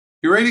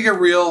You ready to get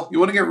real? You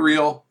want to get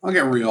real? I'll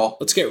get real.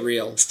 Let's get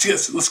real.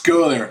 Let's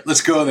go there. Let's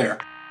go there.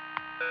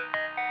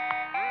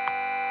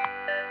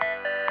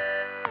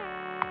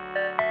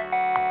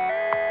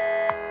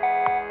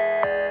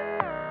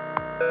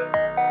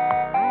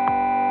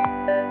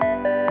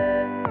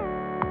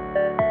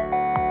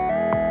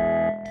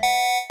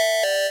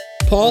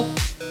 Paul?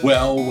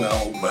 Well.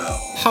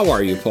 How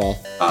are you, Paul?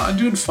 I'm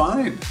doing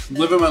fine. I'm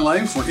living my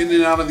life. We're in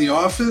and out of the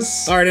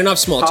office. All right, enough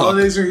small talk.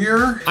 Holidays are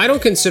here. I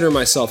don't consider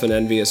myself an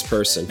envious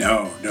person.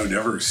 No,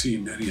 never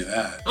seen any of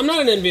that. I'm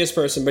not an envious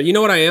person, but you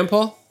know what I am,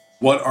 Paul?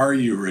 What are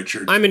you,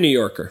 Richard? I'm a New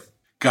Yorker.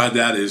 God,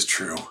 that is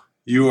true.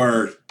 You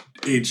are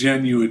a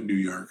genuine New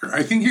Yorker.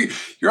 I think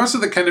you're also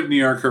the kind of New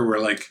Yorker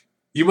where, like,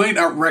 you might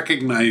not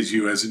recognize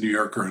you as a New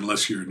Yorker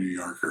unless you're a New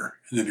Yorker.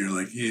 And then you're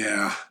like,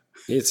 yeah.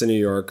 It's a New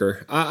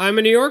Yorker. I'm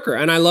a New Yorker,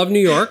 and I love New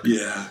York.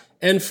 Yeah.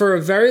 And for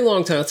a very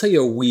long time, I'll tell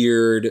you a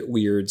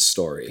weird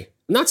story.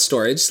 Not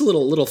story, just a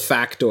little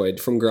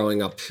factoid from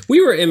growing up. We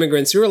were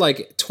immigrants. We were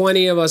like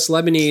 20 of us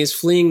Lebanese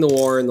fleeing the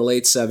war in the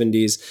late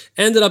 70s.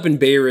 Ended up in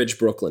Bay Ridge,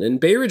 Brooklyn. In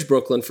Bay Ridge,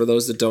 Brooklyn, for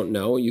those that don't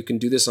know, you can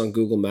do this on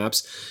Google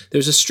Maps.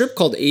 There's a strip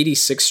called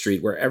 86th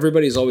Street where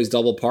everybody's always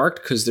double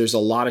parked because there's a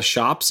lot of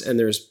shops, and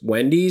there's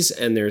Wendy's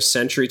and there's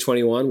Century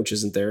 21, which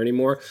isn't there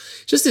anymore.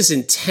 Just this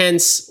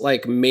intense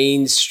like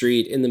main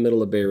street in the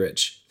middle of Bay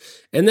Ridge.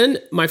 And then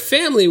my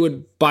family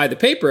would buy the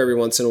paper every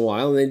once in a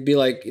while, and they'd be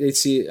like, they'd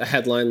see a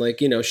headline like,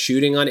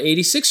 shooting on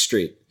 86th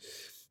Street.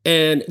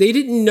 And they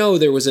didn't know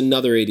there was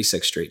another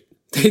 86th Street.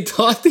 They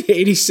thought the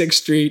 86th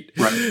Street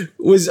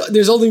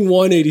there's only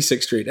one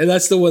 86th Street, and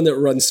that's the one that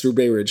runs through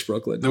Bay Ridge,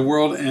 Brooklyn. The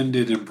world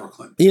ended in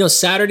Brooklyn.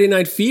 Saturday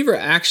Night Fever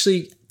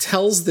actually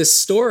tells this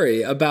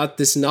story about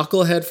this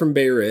knucklehead from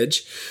Bay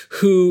Ridge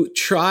who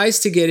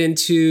tries to get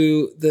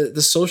into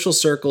the social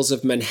circles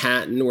of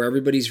Manhattan where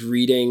everybody's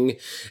reading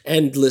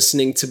and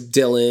listening to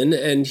Dylan,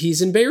 and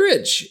he's in Bay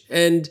Ridge,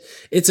 and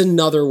it's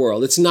another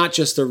world. It's not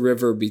just a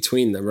river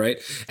between them, right?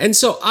 And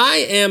so I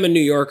am a New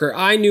Yorker.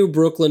 I knew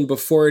Brooklyn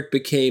before it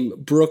became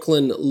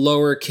Brooklyn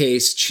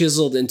lowercase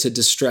chiseled into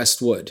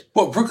distressed wood.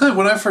 Well, Brooklyn,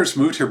 when I first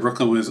moved here,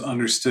 Brooklyn was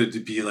understood to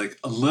be like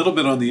a little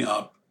bit on the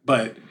up,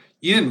 but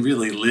you didn't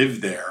really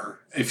live there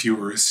if you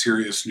were a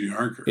serious New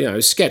Yorker. Yeah, it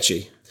was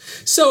sketchy.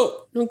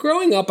 So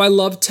growing up, I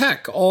loved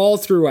tech all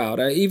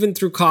throughout. Even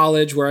through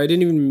college, where I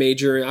didn't even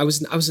major. I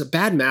was a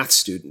bad math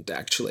student,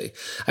 actually.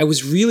 I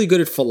was really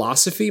good at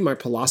philosophy. My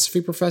philosophy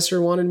professor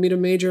wanted me to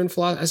major in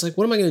philosophy. I was like,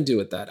 what am I going to do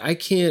with that? I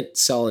can't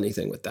sell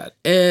anything with that.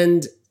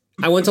 And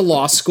I went to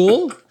law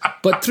school,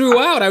 but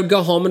throughout, I would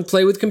go home and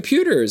play with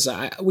computers.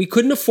 We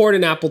couldn't afford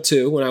an Apple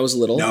II when I was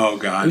little. No,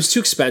 God. It was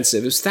too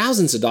expensive. It was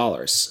thousands of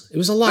dollars. It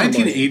was a lot of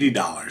money.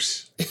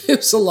 $1980. It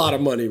was a lot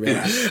of money,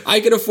 man. Yeah. I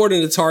could afford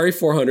an Atari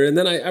 400. And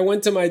then I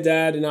went to my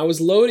dad, and I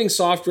was loading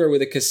software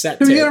with a cassette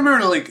tape. You gotta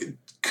remember, like,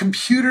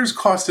 computers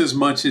cost as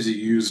much as a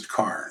used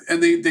car,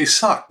 and they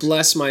sucked.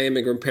 Bless my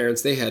immigrant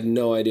parents. They had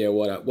no idea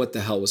what the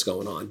hell was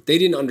going on. They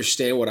didn't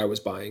understand what I was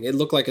buying. It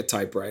looked like a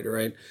typewriter,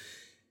 right?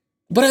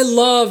 But I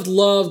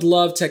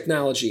loved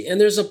technology.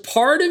 And there's a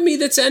part of me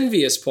that's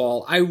envious,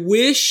 Paul. I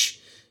wish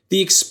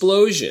the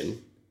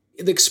explosion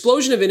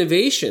of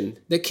innovation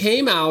that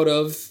came out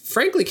of,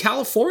 frankly,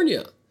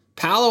 California,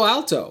 Palo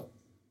Alto,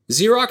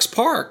 Xerox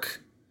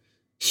PARC,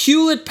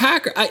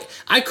 Hewlett-Packard.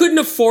 I couldn't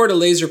afford a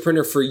laser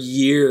printer for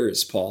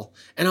years, Paul.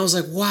 And I was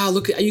like, wow,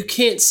 look, you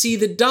can't see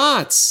the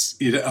dots.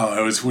 It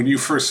was when you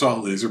first saw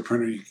a laser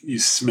printer, you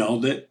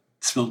smelled it.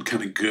 It smelled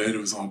kind of good. It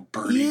was all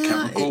burning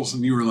chemicals.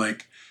 And you were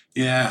like,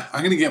 yeah,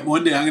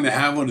 one day I'm going to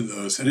have one of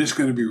those, and it's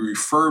going to be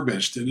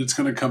refurbished, and it's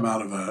going to come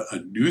out of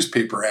a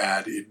newspaper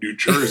ad in New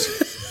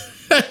Jersey.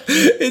 I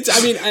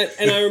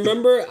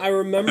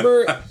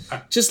remember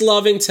just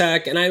loving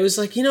tech, and I was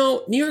like,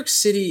 New York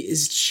City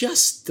is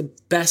just the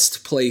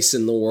best place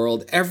in the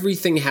world.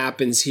 Everything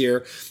happens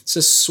here. It's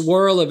a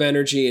swirl of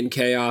energy and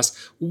chaos.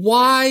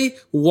 Why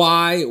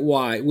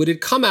would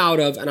it come out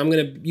of, and I'm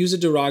going to use a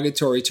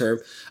derogatory term,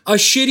 a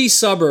shitty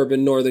suburb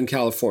in Northern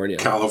California?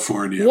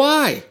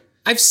 Why?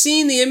 I've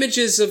seen the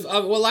images of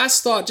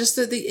last thought, just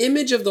the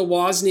image of the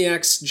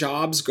Wozniak's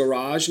Jobs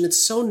garage, and it's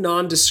so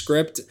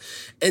nondescript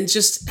and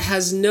just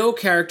has no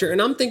character. And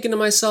I'm thinking to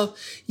myself,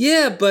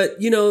 yeah, but,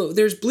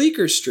 there's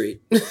Bleecker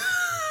Street.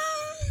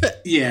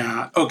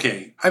 Yeah,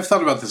 okay. I've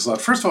thought about this a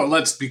lot. First of all,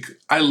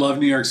 I love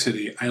New York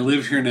City. I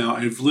live here now.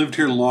 I've lived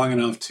here long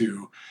enough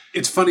to.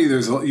 It's funny,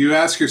 you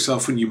ask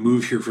yourself when you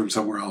move here from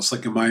somewhere else,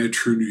 like, am I a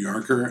true New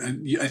Yorker?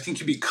 And I think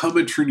you become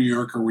a true New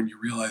Yorker when you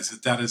realize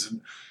that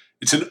isn't.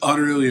 It's an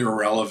utterly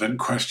irrelevant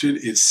question.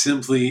 It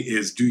simply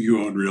is, do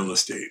you own real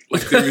estate?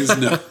 Like, there is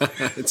no...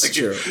 It's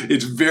true.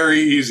 It's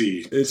very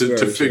easy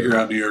to figure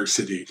out New York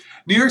City.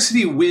 New York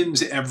City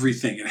wins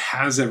everything. It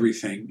has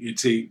everything.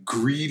 It's a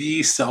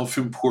greedy,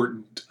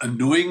 self-important,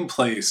 annoying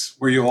place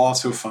where you'll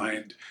also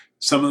find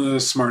some of the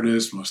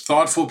smartest, most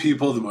thoughtful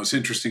people, the most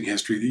interesting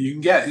history that you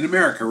can get in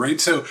America, right?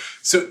 So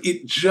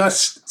it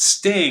just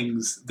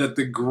stings that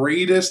the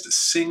greatest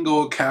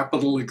single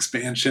capital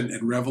expansion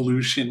and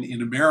revolution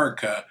in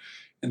America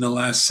in the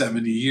last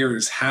 70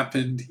 years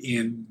happened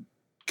in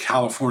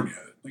California.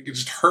 Like, it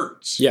just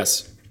hurts.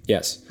 Yes.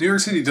 Yes. New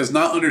York City does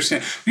not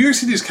understand. New York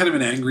City is kind of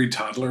an angry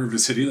toddler of a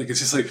city. Like, it's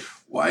just like,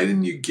 why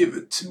didn't you give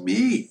it to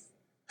me?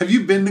 Have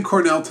you been to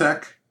Cornell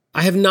Tech?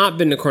 I have not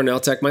been to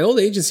Cornell Tech. My old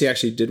agency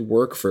actually did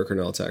work for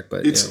Cornell Tech,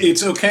 but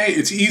it's okay.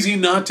 It's easy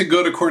not to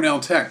go to Cornell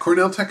Tech.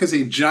 Cornell Tech is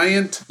a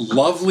giant,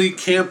 lovely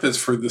campus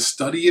for the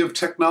study of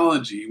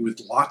technology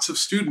with lots of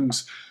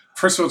students.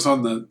 First of all, it's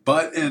on the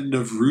butt end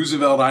of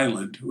Roosevelt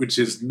Island, which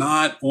is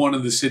not one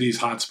of the city's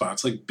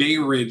hotspots. Like, Bay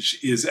Ridge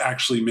is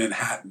actually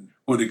Manhattan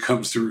when it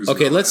comes to Roosevelt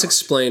Okay, let's Island.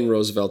 explain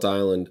Roosevelt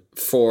Island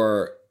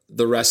for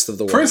the rest of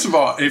the world. First of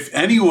all, if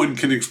anyone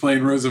can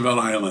explain Roosevelt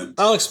Island.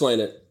 I'll explain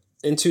it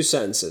in 2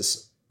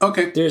 sentences.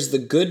 Okay. There's the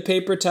good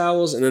paper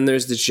towels, and then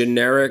there's the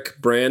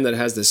generic brand that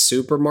has the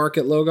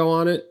supermarket logo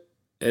on it,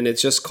 and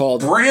it's just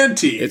called...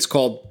 Branty. It's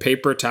called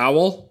paper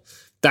towel.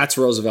 That's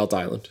Roosevelt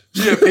Island.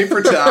 Yeah,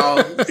 paper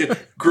towel.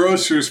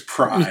 Grocer's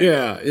pride.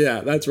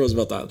 Yeah, that's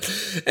Roosevelt Island.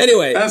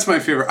 Anyway. That's my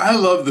favorite. I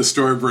love the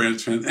store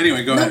brands, man.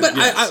 Anyway, go ahead. But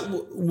yes.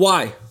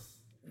 Why?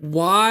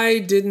 Why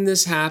didn't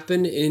this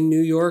happen in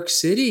New York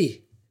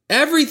City?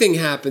 Everything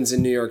happens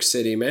in New York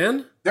City,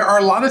 man. There are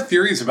a lot of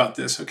theories about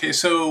this. Okay,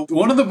 so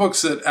one of the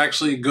books that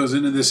actually goes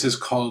into this is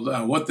called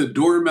What the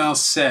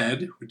Dormouse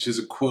Said, which is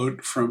a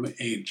quote from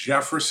a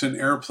Jefferson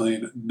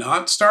Airplane,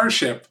 not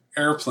Starship,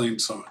 airplane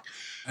song.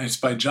 It's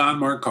by John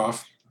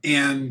Markoff.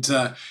 And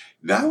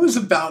that was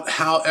about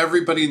how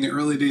everybody in the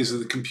early days of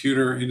the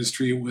computer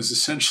industry was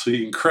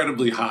essentially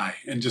incredibly high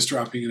and just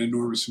dropping an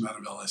enormous amount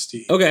of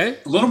LSD. Okay.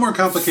 A little more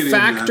complicated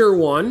Factor than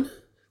that. one.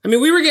 I mean,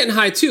 we were getting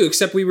high too,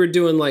 except we were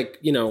doing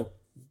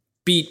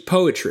beat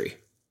poetry.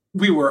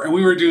 We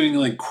were doing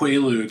like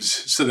quaaludes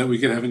so that we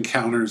could have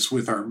encounters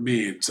with our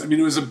maids. I mean,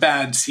 it was a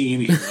bad scene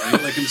here,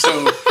 right? And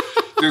so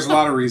there's a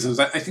lot of reasons.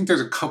 I think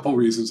there's a couple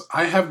reasons.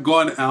 I have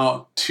gone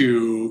out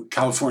to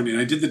California,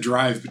 and I did the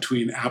drive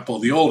between Apple,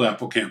 the old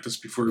Apple campus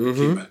before it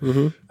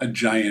became a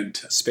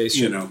giant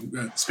spaceship,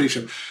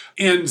 spaceship,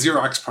 and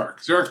Xerox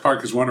Park. Xerox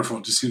Park is wonderful.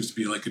 It just seems to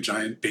be like a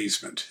giant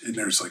basement, and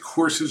there's like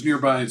horses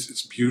nearby.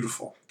 It's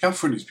beautiful.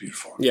 California's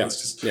beautiful.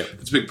 It's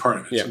a big part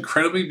of it. It's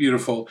incredibly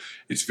beautiful.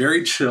 It's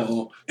very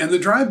chill. And the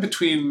drive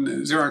between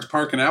Xerox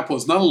Park and Apple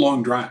is not a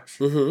long drive.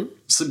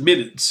 It's like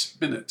minutes.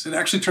 It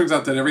actually turns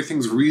out that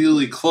everything's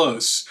really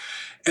close.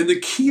 And the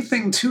key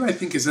thing, too, I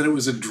think, is that it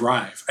was a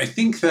drive. I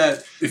think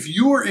that if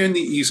you're in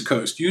the East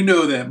Coast, you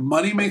know that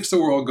money makes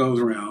the world go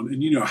around,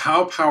 and you know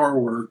how power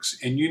works,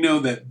 and you know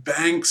that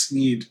banks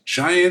need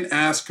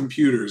giant-ass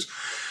computers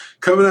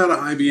coming out of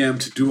IBM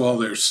to do all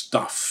their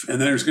stuff.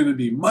 And there's going to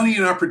be money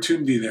and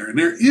opportunity there. And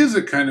there is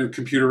a kind of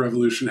computer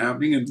revolution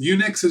happening, and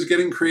Unix is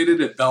getting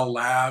created at Bell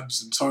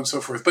Labs and so on and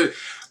so forth. But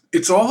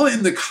it's all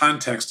in the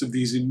context of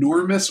these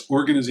enormous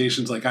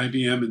organizations like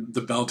IBM and the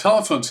Bell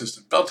Telephone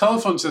System. Bell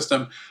Telephone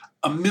System,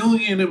 1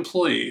 million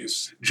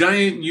employees,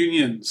 giant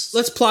unions.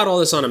 Let's plot all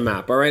this on a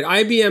map, all right?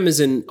 IBM is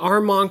in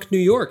Armonk, New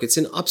York. It's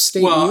in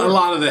upstate New York. Well, a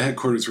lot of the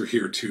headquarters were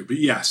here too, but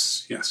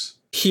yes.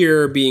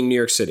 Here being New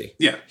York City.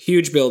 Yeah.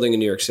 Huge building in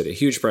New York City.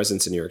 Huge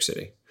presence in New York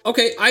City.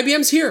 Okay,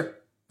 IBM's here.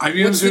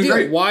 IBM's doing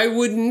great. Why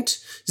wouldn't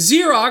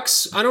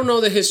Xerox? I don't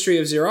know the history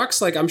of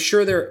Xerox. Like, I'm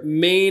sure their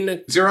main...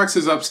 Xerox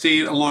is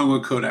upstate along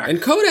with Kodak.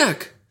 And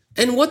Kodak.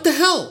 And what the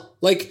hell?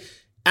 Like,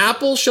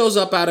 Apple shows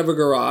up out of a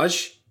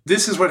garage.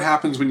 This is what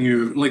happens when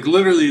you, like,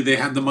 literally they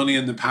had the money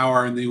and the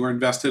power, and they were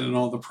invested in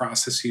all the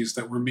processes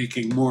that were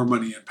making more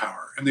money and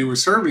power. And they were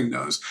serving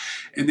those.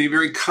 And they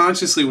very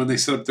consciously, when they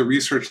set up the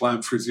research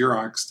lab for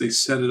Xerox, they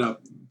set it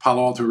up,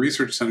 Palo Alto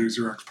Research Center,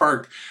 Xerox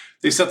Park,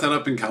 they set that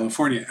up in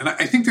California. And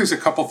I think there's a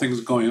couple things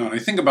going on. I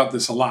think about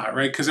this a lot,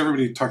 right? Because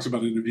everybody talks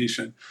about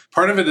innovation.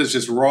 Part of it is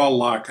just raw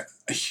luck.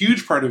 A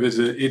huge part of it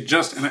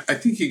is and I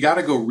think you got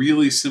to go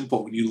really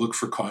simple when you look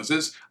for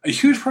causes. A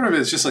huge part of it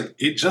is just like,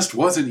 it just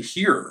wasn't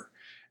here.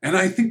 And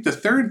I think the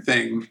third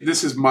thing,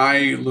 this is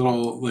my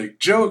little like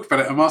joke,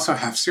 but I'm also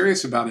half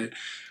serious about it.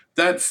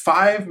 That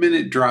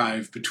 5-minute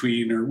drive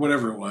between, or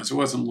whatever it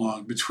wasn't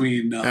long,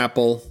 between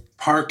Apple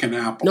Park and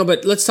Apple. No,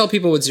 but let's tell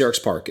people what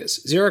Xerox Park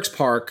is. Xerox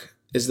Park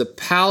is the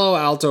Palo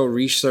Alto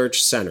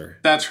Research Center.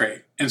 That's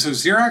right. And so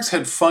Xerox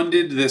had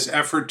funded this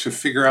effort to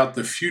figure out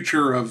the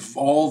future of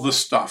all the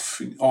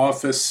stuff,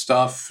 office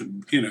stuff.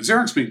 And,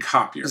 Xerox made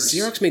copiers.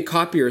 Xerox made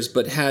copiers,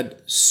 but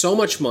had so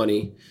much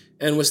money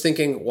and was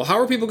thinking, well, how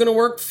are people going to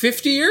work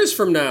 50 years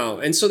from now?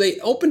 And so they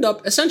opened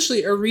up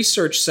essentially a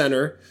research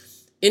center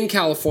in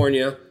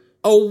California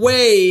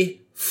away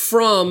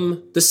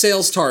from the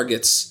sales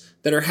targets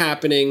that are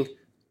happening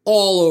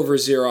all over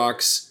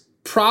Xerox,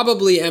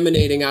 probably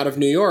emanating out of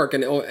New York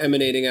and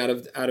emanating out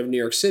of New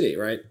York City,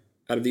 right?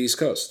 Out of the East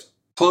Coast.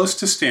 Close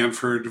to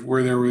Stanford,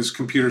 where there was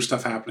computer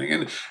stuff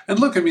happening. And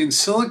look, I mean,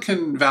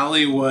 Silicon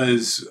Valley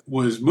was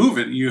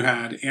moving. You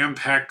had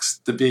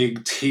Ampex, the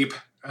big tape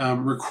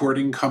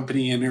recording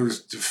company, and there was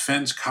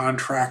defense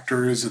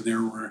contractors, and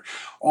there were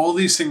all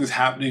these things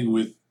happening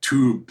with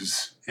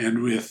tubes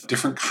and with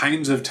different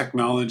kinds of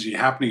technology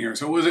happening here.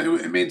 So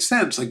it made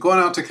sense. Like going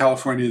out to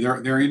California,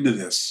 they're into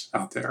this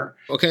out there.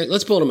 Okay,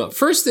 let's build them up.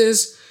 First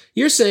is,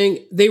 you're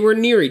saying they were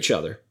near each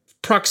other.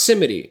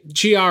 proximity,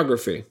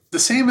 geography. The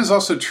same is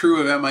also true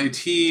of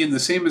MIT, and the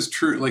same is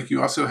true, like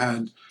you also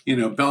had,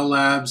 Bell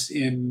Labs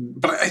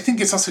but I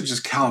think it's also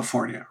just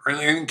California, right?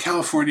 Like, I think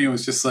California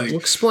was just like... Well,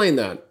 explain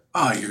that.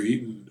 You're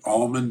eating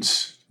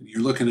almonds,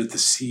 you're looking at the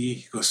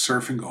sea, go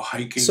surfing, go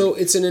hiking. So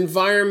it's an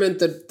environment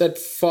that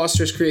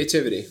fosters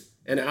creativity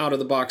and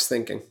out-of-the-box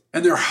thinking.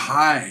 And they're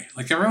high.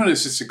 Like, everyone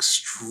is just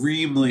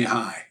extremely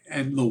high,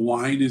 and the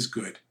wine is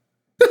good.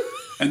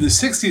 And the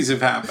 60s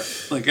have happened.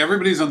 Like,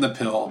 everybody's on the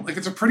pill. Like,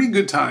 it's a pretty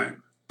good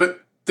time.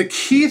 But the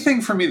key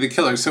thing for me, the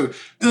killer, so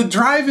the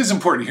drive is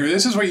important here.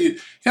 This is what you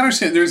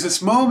understand. There's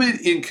this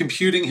moment in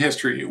computing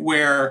history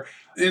where,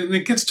 and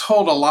it gets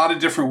told a lot of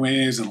different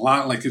ways, and a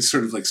lot, like, it's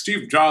sort of like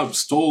Steve Jobs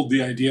stole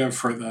the idea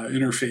for the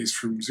interface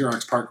from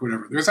Xerox PARC,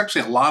 whatever. There's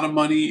actually a lot of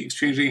money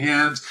exchanging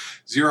hands.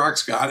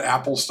 Xerox got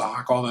Apple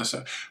stock, all that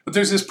stuff. But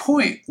there's this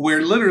point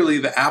where literally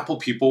the Apple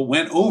people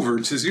went over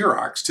to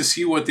Xerox to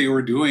see what they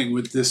were doing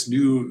with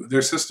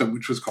their system,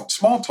 which was called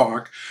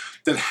Smalltalk.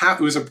 It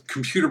was a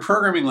computer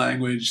programming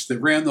language that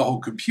ran the whole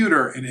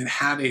computer, and it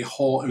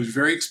was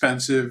very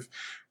expensive,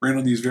 ran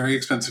on these very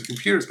expensive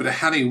computers, but it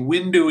had a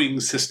windowing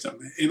system.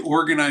 It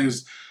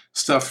organized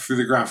stuff through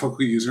the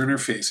graphical user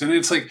interface. And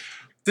it's like,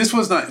 this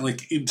was not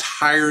like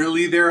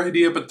entirely their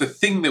idea, but the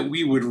thing that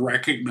we would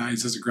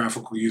recognize as a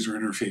graphical user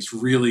interface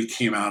really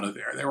came out of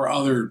there. There were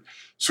other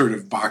sort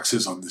of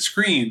boxes on the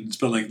screens,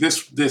 but like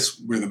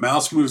this where the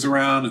mouse moves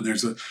around and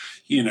there's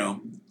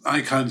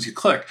icons you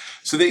click.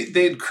 So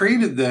they had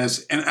created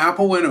this, and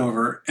Apple went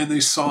over and they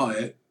saw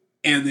it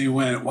and they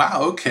went,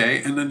 wow,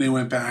 okay. And then they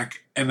went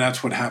back, and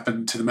that's what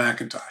happened to the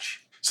Macintosh.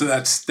 So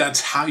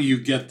that's how you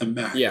get the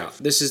Mac. Yeah,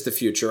 this is the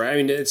future, right? I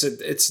mean,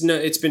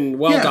 it's been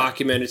well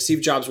documented. Steve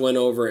Jobs went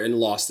over and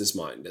lost his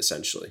mind,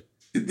 essentially.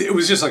 It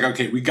was just like,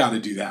 okay, we got to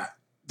do that.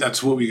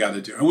 That's what we got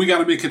to do. And we got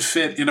to make it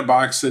fit in a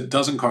box that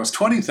doesn't cost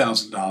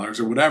 $20,000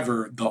 or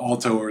whatever, the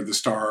Alto or the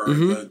Star or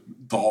the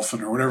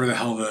Dolphin or whatever the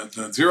hell the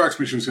Xerox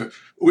machine was.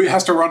 It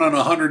has to run on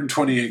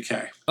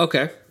 128K.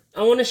 Okay.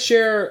 I want to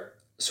share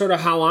sort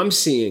of how I'm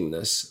seeing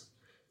this.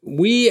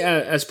 We,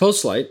 as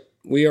Postlight,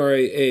 we are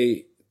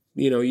a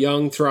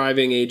young,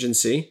 thriving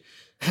agency,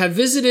 have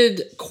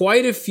visited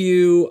quite a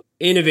few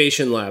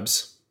innovation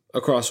labs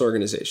across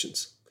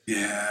organizations.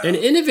 Yeah. And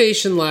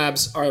innovation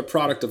labs are a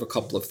product of a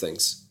couple of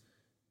things.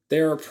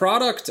 They're a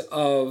product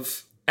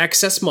of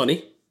excess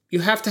money.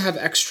 You have to have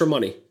extra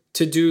money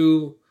to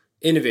do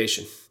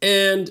innovation.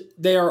 And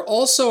they are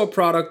also a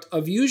product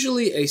of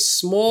usually a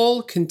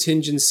small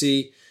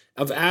contingency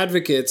of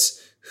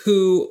advocates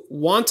who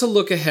want to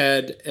look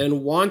ahead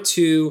and want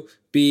to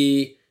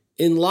be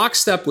in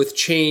lockstep with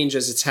change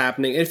as it's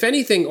happening, if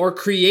anything, or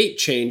create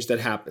change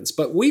that happens.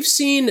 But we've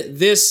seen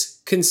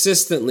this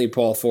consistently,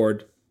 Paul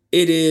Ford.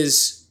 It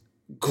is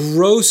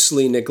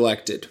grossly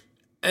neglected.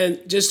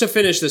 And just to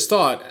finish this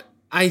thought,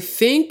 I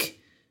think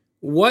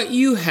what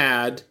you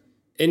had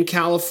in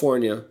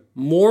California,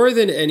 more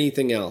than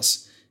anything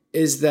else,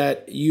 is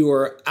that you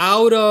are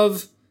out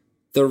of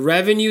the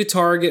revenue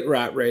target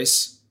rat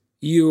race.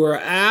 You were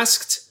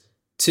asked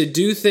to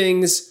do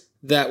things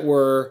that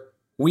were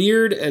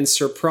weird and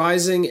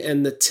surprising,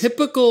 and the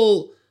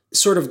typical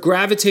sort of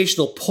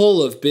gravitational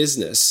pull of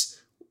business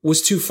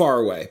was too far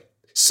away.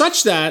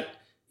 Such that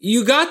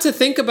you got to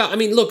think about,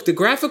 look, the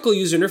graphical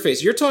user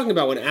interface, you're talking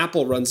about when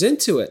Apple runs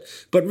into it,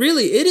 but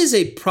really it is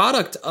a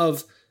product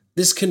of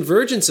this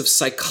convergence of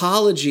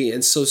psychology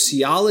and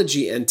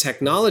sociology and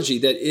technology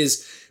that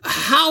is,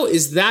 how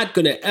is that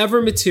going to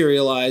ever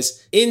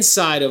materialize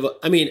inside of,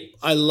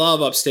 I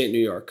love upstate New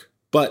York,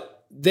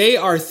 but they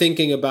are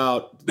thinking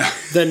about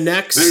the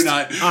next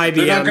IBM.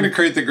 They're not going to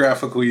create the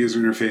graphical user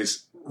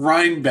interface.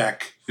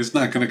 Rhinebeck is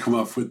not going to come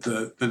up with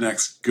the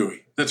next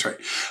GUI. That's right.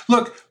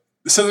 Look,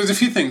 so there's a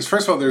few things.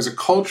 First of all, there's a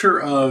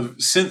culture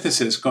of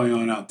synthesis going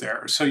on out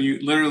there. So you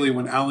literally,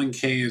 when Alan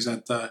Kay is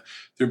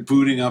they're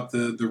booting up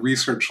the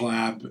research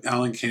lab.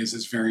 Alan Kay is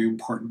this very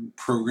important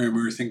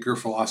programmer, thinker,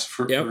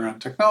 philosopher around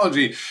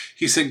technology.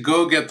 He said,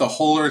 go get the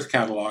Whole Earth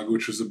Catalog,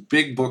 which was a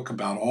big book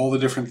about all the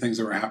different things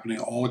that were happening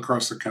all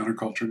across the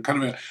counterculture, and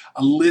kind of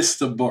a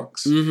list of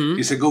books. Mm-hmm.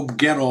 He said, go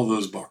get all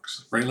those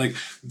books, right? Like,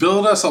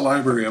 build us a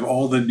library of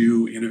all the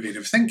new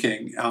innovative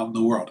thinking out in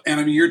the world.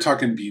 And you're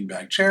talking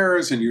beanbag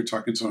chairs, and you're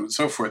talking so on and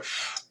so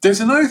forth.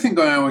 There's another thing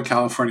going on in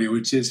California,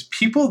 which is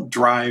people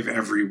drive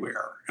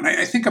everywhere. And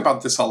I think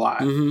about this a lot.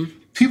 Mm-hmm.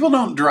 People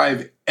don't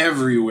drive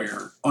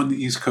everywhere on the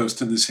East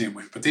Coast in the same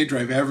way, but they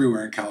drive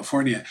everywhere in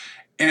California.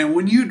 And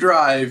when you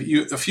drive,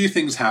 a few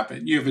things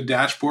happen. You have a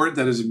dashboard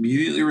that is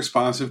immediately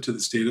responsive to the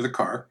state of the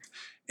car,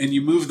 and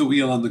you move the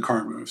wheel and the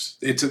car moves.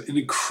 It's an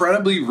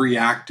incredibly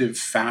reactive,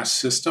 fast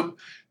system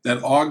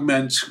that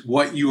augments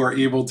what you are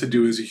able to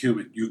do as a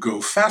human. You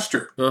go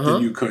faster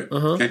than you could.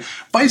 Okay?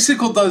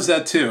 Bicycle does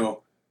that too,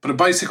 but a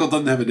bicycle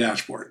doesn't have a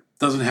dashboard,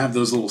 doesn't have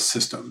those little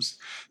systems.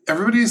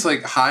 Everybody's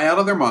like high out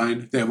of their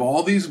mind. They have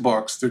all these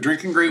books. They're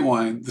drinking great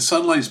wine. The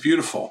sunlight's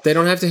beautiful. They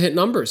don't have to hit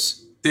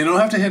numbers. They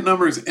don't have to hit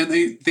numbers. And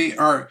they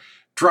are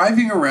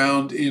driving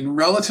around in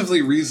relatively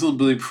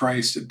reasonably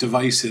priced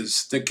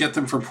devices that get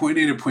them from point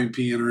A to point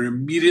B and are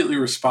immediately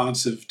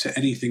responsive to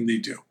anything they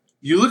do.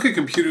 You look at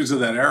computers of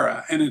that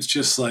era, and it's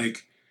just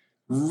like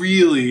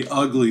really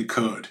ugly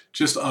code,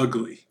 just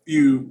ugly.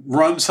 You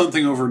run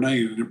something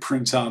overnight and it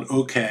prints out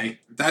okay.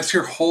 That's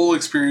your whole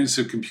experience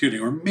of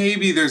computing. Or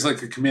maybe there's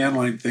like a command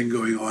line thing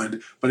going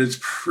on, but it's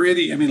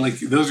pretty, I mean, like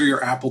those are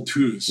your Apple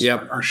IIs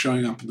are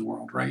showing up in the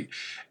world, right?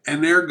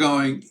 And they're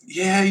going,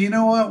 yeah, you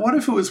know what? What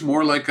if it was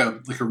more like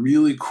a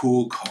really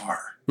cool car?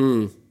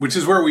 Which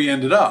is where we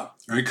ended up,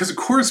 right? Because of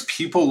course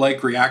people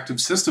like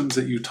reactive systems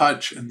that you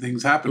touch and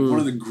things happen. One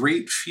of the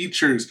great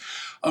features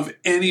of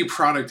any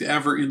product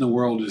ever in the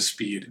world is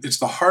speed. It's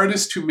the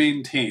hardest to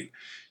maintain.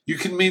 You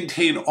can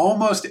maintain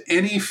almost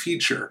any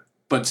feature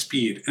but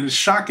speed. And it's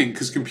shocking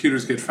because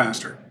computers get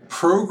faster.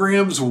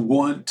 Programs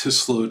want to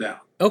slow down.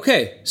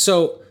 Okay,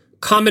 so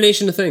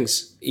combination of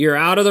things. You're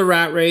out of the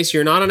rat race.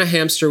 You're not on a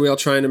hamster wheel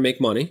trying to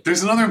make money.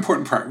 There's another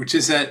important part, which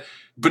is that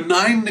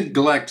benign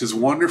neglect is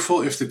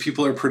wonderful if the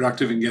people are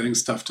productive and getting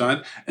stuff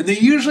done. And they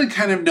usually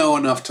kind of know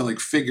enough to like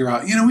figure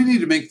out, we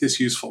need to make this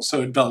useful.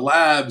 So at Bell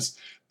Labs,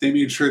 they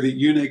made sure that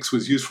Unix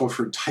was useful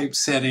for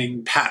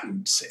typesetting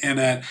patents. And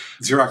at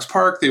Xerox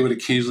PARC, they would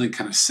occasionally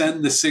kind of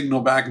send the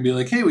signal back and be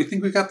like, hey, we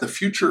think we got the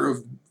future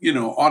of,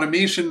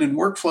 automation and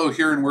workflow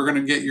here, and we're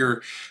going to get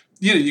your,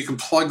 you can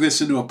plug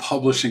this into a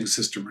publishing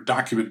system or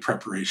document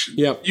preparation.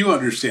 Yep. You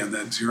understand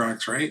that,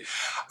 Xerox, right?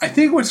 I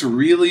think what's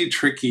really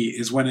tricky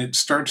is when it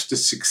starts to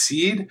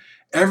succeed,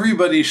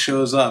 everybody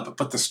shows up,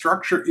 but the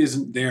structure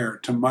isn't there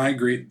to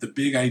migrate the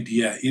big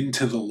idea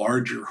into the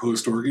larger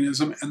host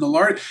organism. And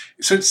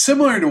so it's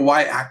similar to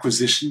why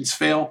acquisitions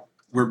fail,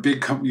 where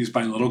big companies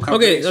buy little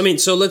companies. Okay, I mean,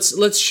 so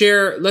let's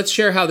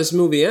share how this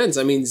movie ends.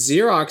 I mean,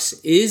 Xerox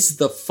is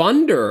the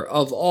funder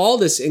of all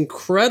this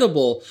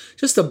incredible,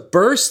 just a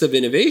burst of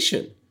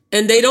innovation.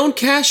 And they don't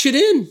cash it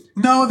in.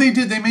 No, they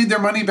did. They made their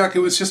money back. It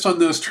was just on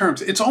those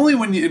terms. It's only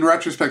in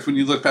retrospect, when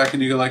you look back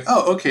and you go like,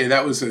 oh, okay,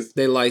 that was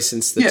They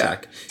licensed the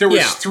tech. There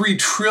was $3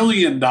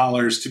 trillion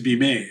to be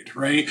made,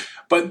 right?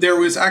 But there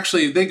was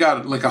actually, they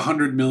got like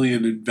 $100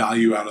 million in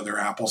value out of their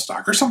Apple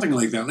stock or something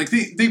like that. Like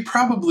they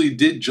probably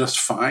did just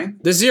fine.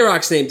 The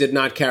Xerox name did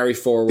not carry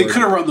forward. They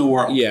could have run the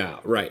world. Yeah,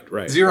 right.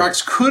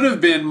 Xerox could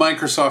have been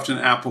Microsoft and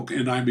Apple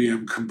and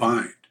IBM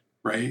combined,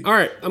 right? All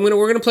right,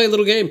 we're gonna play a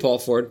little game, Paul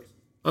Ford.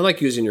 I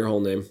like using your whole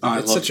name.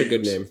 It's such a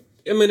good name.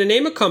 I'm going to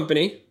name a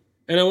company,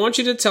 and I want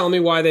you to tell me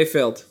why they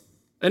failed.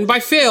 And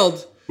by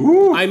failed,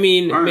 I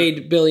mean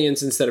made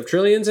billions instead of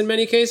trillions in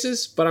many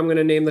cases, but I'm going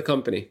to name the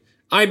company.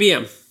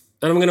 IBM.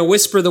 And I'm going to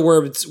whisper the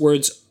words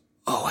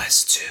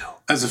OS2.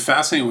 As a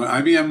fascinating one,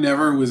 IBM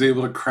never was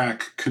able to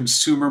crack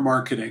consumer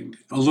marketing,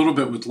 a little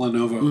bit with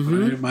Lenovo.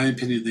 But in my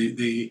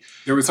opinion,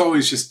 there was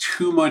always just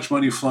too much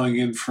money flowing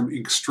in from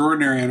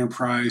extraordinary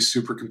enterprise,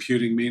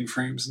 supercomputing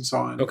mainframes and so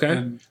on. Okay.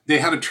 And they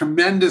had a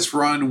tremendous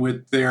run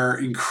with their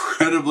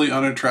incredibly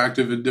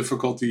unattractive and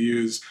difficult to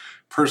use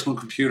personal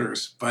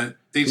computers. But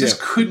they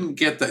just couldn't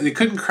get that. They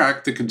couldn't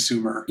crack the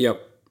consumer.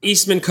 Yep.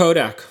 Eastman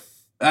Kodak.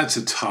 That's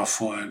a tough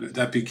one.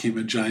 That became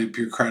a giant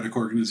bureaucratic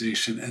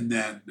organization. And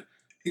then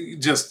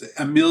just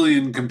a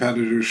million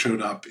competitors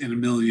showed up in a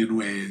million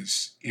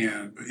ways,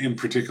 and in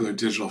particular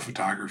digital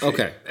photography.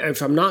 Okay.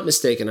 If I'm not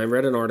mistaken, I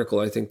read an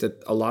article, I think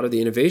that a lot of the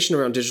innovation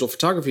around digital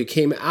photography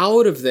came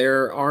out of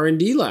their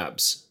R&D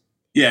labs.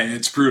 Yeah,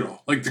 it's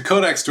brutal. Like the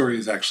Kodak story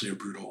is actually a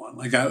brutal one.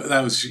 Like that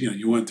was,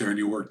 you went there and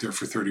you worked there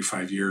for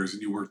 35 years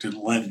and you worked in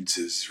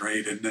lenses,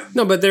 right? And then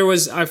no, but there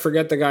was, I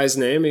forget the guy's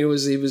name. He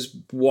was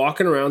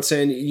walking around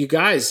saying, you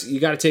guys, you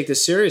got to take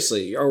this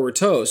seriously or we're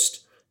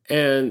toast.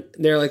 And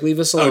they're like, leave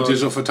us alone. Oh,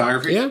 digital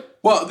photography? Yeah.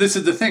 Well, this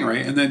is the thing,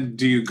 right? And then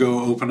do you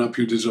go open up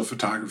your digital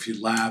photography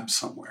lab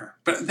somewhere?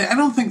 But I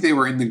don't think they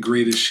were in the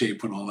greatest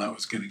shape when all that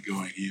was getting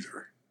going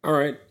either. All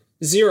right.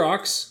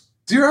 Xerox,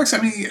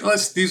 I mean,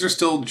 these are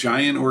still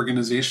giant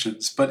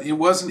organizations, but it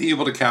wasn't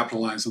able to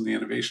capitalize on the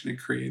innovation it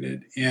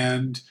created.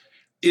 And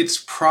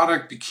its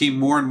product became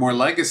more and more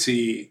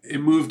legacy.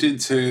 It moved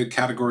into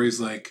categories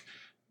like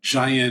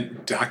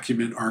giant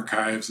document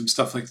archives and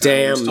stuff like that.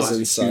 Dams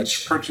and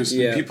such. Purchase.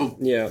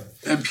 Yeah.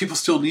 And people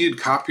still need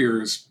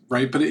copiers,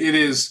 right? But it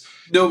is,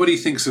 nobody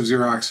thinks of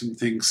Xerox and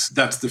thinks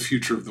that's the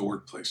future of the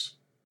workplace.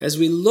 As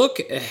we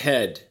look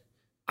ahead,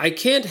 I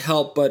can't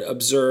help but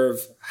observe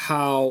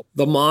how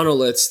the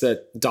monoliths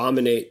that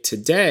dominate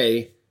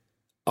today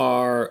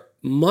are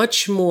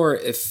much more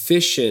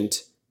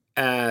efficient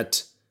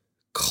at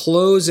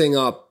closing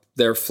up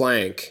their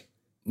flank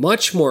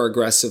much more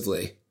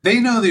aggressively. They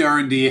know the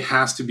R&D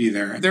has to be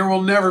there. There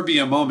will never be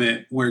a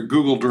moment where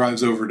Google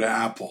drives over to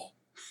Apple.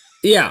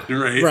 Yeah.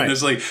 Right? And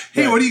it's like,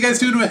 hey, what are you guys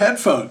doing with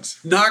headphones?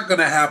 Not going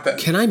to happen.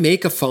 Can I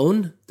make a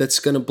phone that's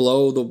going to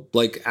blow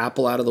the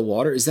Apple out of the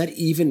water? Is that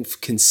even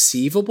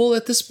conceivable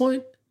at this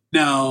point?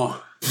 No.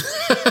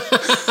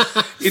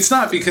 It's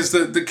not, because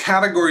the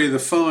category of the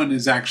phone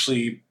is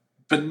actually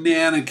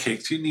banana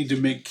cakes. You need to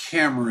make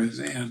cameras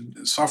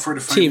and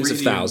software-defined teams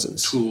radio of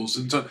thousands tools.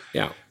 And so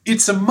yeah.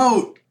 It's a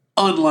moat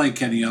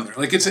unlike any other.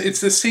 Like it's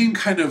the same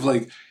kind of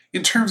like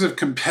in terms of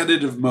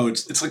competitive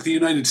modes, it's like the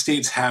United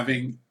States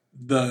having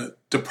the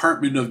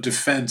Department of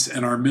Defense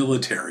and our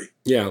military.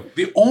 Yeah.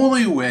 The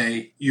only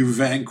way you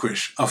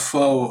vanquish a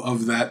foe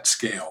of that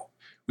scale,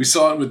 we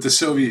saw it with the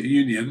Soviet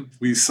Union.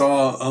 We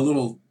saw a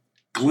little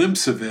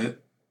glimpse of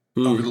it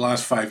over the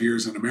last 5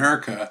 years in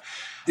America,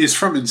 is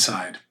from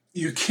inside.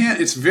 You can't,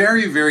 it's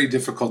very, very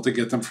difficult to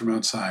get them from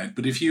outside.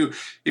 But if you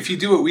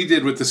do what we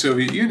did with the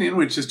Soviet Union,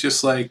 which is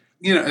just like,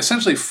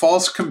 essentially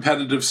false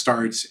competitive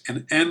starts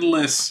and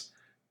endless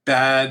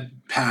bad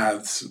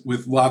paths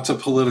with lots of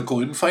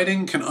political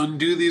infighting can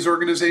undo these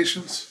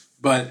organizations.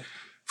 But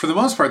for the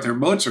most part, their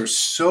moats are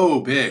so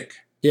big.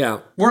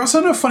 Yeah. We're also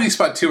in a funny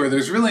spot, too, where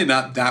there's really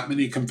not that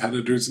many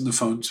competitors in the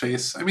phone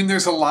space. I mean,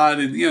 there's a lot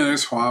in,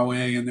 there's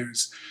Huawei and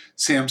there's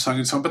Samsung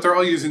and so on, but they're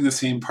all using the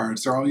same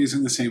parts. They're all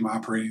using the same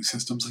operating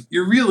systems. Like,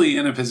 you're really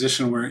in a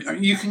position where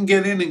you can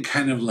get in and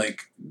kind of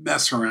like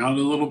mess around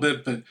a little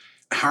bit, but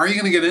how are you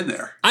going to get in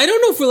there? I don't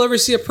know if we'll ever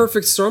see a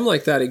perfect storm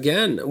like that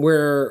again,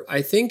 where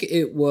I think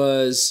it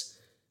was,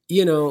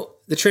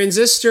 the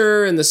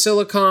transistor and the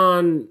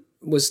silicon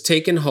was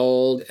taken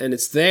hold and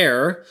it's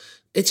there.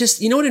 It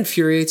just, what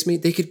infuriates me?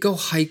 They could go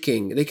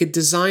hiking. They could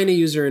design a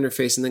user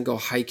interface and then go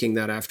hiking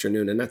that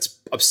afternoon. And that's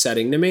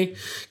upsetting to me.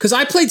 Because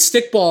I played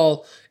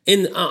stickball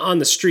on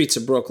the streets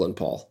of Brooklyn,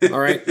 Paul. All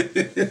right?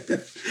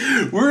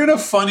 We're in a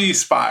funny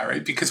spot,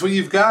 right? Because what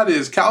you've got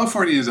is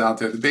California is out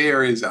there. The Bay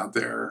Area is out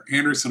there.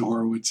 Anderson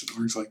Horowitz and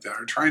orgs like that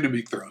are trying to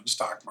make their own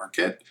stock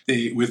market.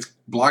 With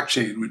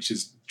blockchain, which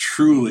is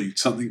truly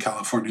something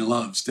California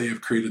loves, they have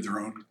created their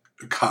own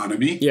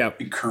economy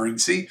and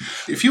currency.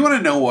 If you want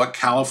to know what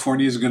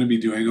California is going to be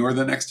doing over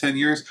the next 10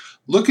 years,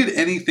 look at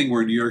anything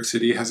where New York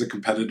City has a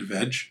competitive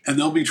edge, and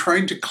they'll be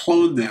trying to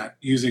clone that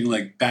using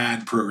like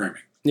bad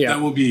programming. Yeah.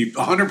 That will be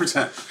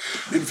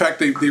 100%. In fact,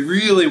 they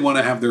really want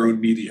to have their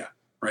own media,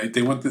 right?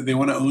 They want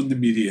to own the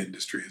media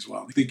industry as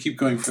well. They keep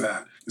going for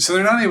that. So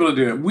they're not able to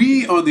do it.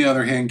 We, on the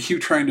other hand,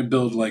 keep trying to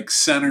build like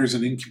centers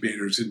and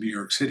incubators in New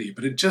York City,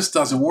 but it just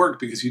doesn't work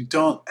because you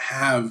don't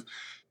have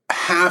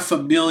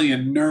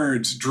 500,000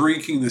 nerds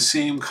drinking the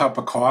same cup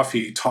of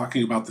coffee,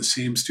 talking about the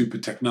same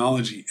stupid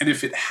technology. And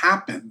if it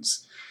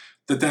happens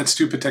that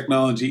stupid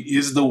technology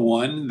is the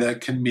one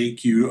that can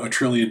make you $1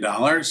 trillion,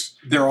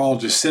 they're all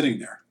just sitting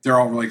there. They're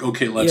all like,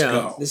 okay, let's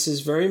go. This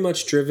is very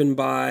much driven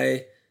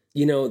by,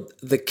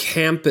 the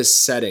campus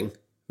setting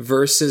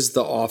versus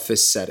the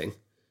office setting.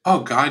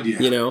 Oh, God,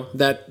 yeah.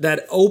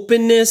 That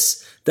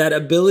openness, that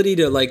ability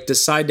to like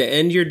decide to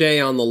end your day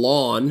on the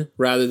lawn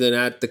rather than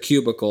at the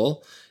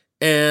cubicle.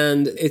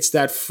 And it's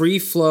that free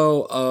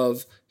flow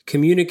of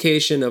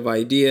communication of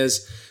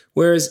ideas.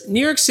 Whereas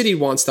New York City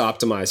wants to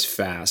optimize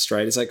fast,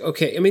 right? It's like,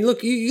 okay, I mean,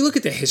 look, you look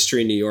at the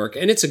history in New York,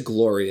 and it's a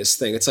glorious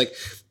thing. It's like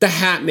the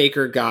hat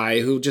maker guy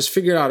who just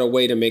figured out a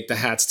way to make the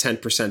hats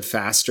 10%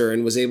 faster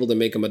and was able to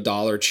make them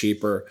 $1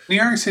 cheaper. New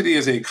York City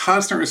is a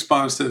constant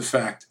response to the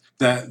fact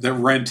that the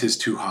rent is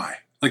too high.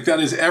 Like that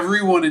is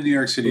everyone in New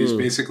York City is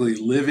basically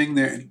living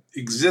there,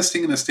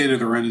 existing in a state of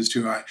the rent is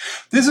too high.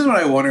 This is what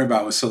I wonder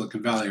about with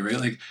Silicon Valley, right?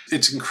 Like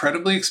it's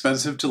incredibly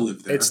expensive to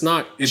live there. It's cheap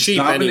anymore. It's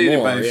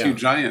dominated by a few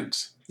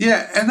giants.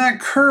 Yeah, and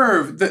that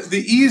curve,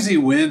 the easy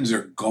wins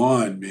are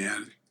gone,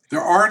 man.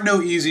 There are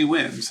no easy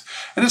wins.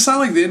 And it's not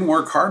like they didn't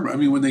work hard. I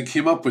mean, when they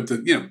came up with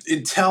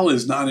Intel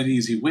is not an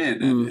easy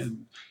win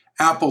and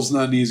Apple's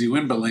not an easy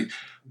win, but like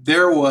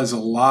there was a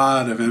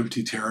lot of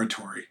empty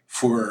territory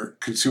for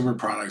consumer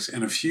products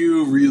and a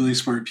few really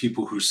smart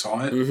people who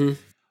saw it.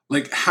 Mm-hmm.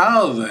 Like,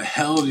 how the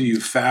hell do you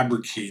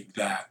fabricate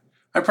that?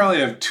 I probably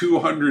have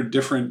 200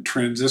 different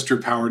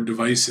transistor-powered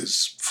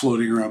devices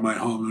floating around my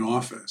home and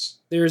office.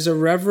 There's a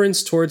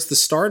reverence towards the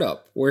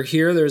startup, where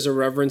here there's a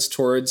reverence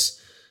towards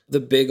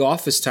the big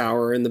office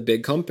tower and the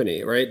big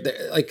company, right?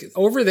 Like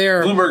over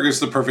there... Bloomberg is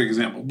the perfect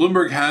example.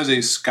 Bloomberg has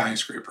a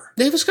skyscraper.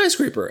 They have a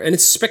skyscraper, and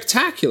it's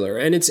spectacular.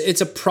 And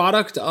it's a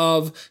product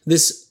of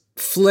this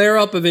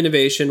flare-up of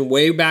innovation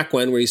way back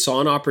when, where he saw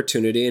an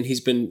opportunity, and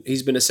he's been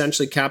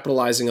essentially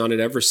capitalizing on it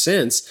ever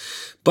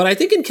since. But I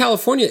think in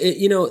California,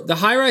 the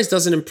high-rise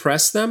doesn't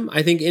impress them.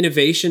 I think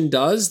innovation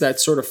does. That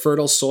sort of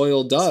fertile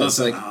soil does.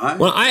 Like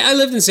when I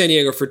lived in San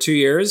Diego for 2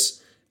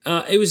 years,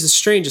 it was the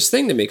strangest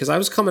thing to me because I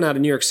was coming out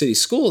of New York City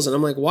schools, and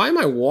I'm like, why am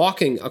I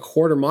walking a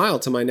quarter mile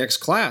to my next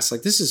class?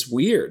 Like, this is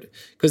weird,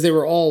 because they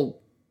were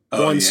all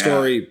one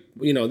story.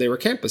 They were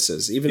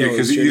campuses. Even though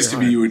because it used to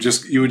be you would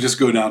just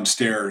go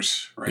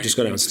downstairs, right? You just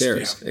go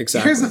downstairs,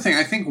 exactly. Here's the thing: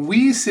 I think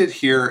we sit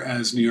here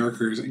as New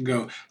Yorkers and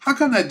go, "How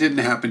come that didn't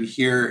happen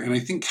here?" And I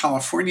think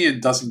California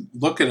doesn't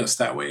look at us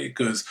that way. It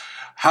goes,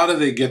 "How do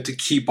they get to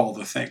keep all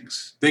the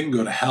things? They can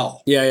go to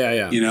hell." Yeah.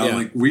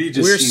 Like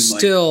we're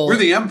still we're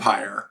the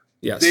empire.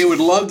 Yes. They would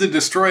love to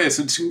destroy us.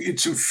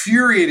 It's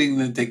infuriating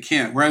that they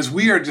can't. Whereas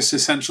we are just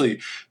essentially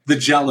the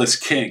jealous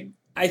king.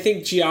 I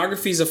think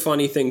geography is a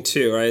funny thing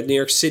too, right? New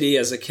York City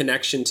as a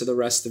connection to the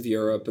rest of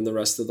Europe and the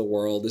rest of the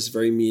world is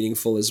very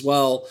meaningful as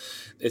well.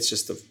 It's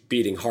just the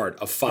beating heart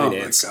of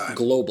finance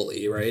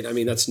globally, right? I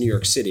mean, that's New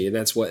York City, and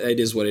that's what it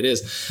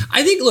is.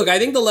 I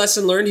think the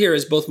lesson learned here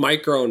is both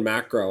micro and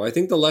macro. I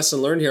think the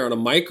lesson learned here on a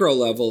micro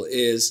level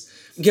is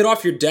get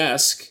off your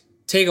desk,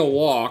 take a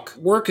walk.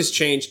 Work has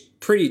changed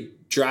pretty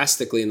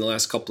drastically in the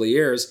last couple of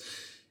years.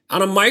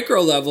 On a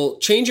micro level,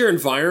 change your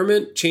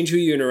environment, change who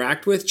you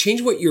interact with,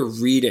 change what you're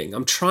reading.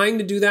 I'm trying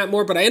to do that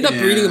more, but I end up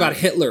reading about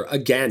Hitler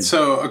again.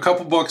 So a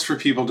couple books for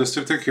people, just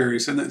if they're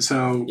curious. And then,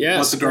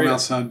 Let the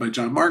Dormouse Sound by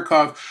John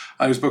Markoff.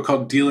 There's a book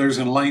called Dealers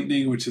in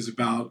Lightning, which is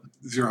about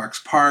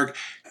Xerox PARC.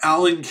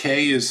 Alan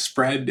Kay is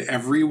spread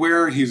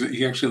everywhere.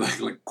 He actually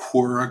like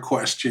Quora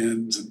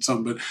questions and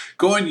some, but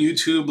go on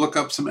YouTube, look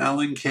up some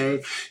Alan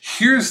Kay.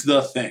 Here's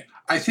the thing.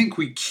 I think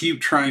we keep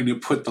trying to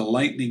put the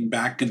lightning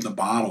back in the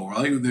bottle,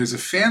 right? There's a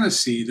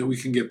fantasy that we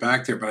can get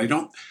back there, but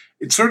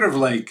it's sort of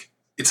like,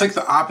 it's like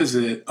the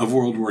opposite of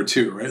World War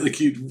II, right? Like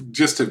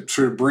just to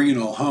sort of bring it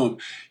all home,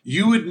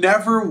 you would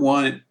never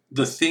want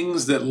the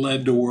things that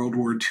led to World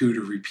War II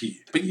to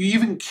repeat, but you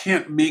even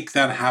can't make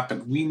that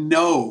happen. We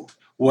know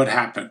what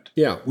happened.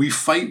 Yeah. We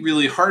fight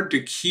really hard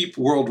to keep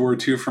World War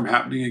II from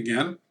happening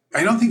again.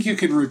 I don't think you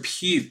can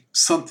repeat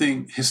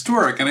something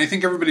historic. And I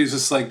think everybody's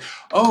just like,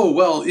 oh,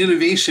 well,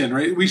 innovation,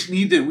 right? We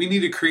need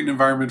to create an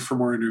environment for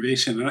more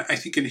innovation. And I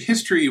think in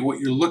history, what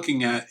you're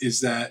looking at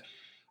is that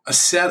a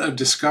set of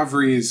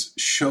discoveries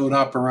showed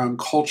up around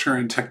culture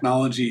and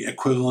technology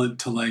equivalent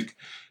to like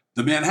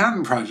the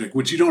Manhattan Project,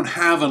 which you don't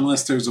have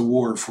unless there's a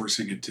war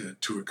forcing it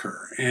to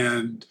occur.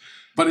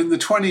 But in the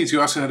 1920s,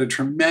 you also had a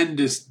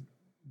tremendous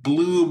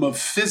bloom of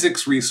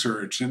physics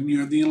research and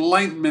the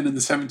Enlightenment in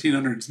the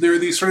 1700s. There are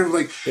these sort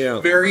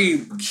of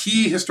very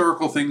key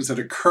historical things that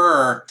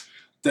occur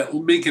that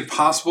make it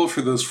possible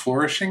for those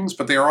flourishings,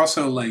 but they are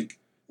also like,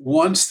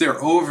 once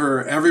they're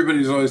over,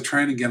 everybody's always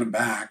trying to get them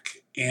back.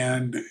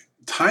 And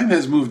time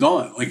has moved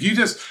on. Like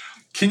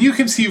can you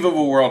conceive of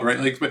a world, right?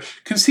 Like, but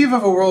conceive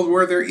of a world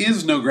where there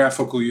is no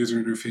graphical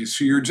user interface.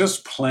 So you're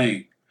just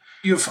playing.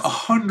 You have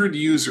 100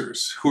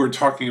 users who are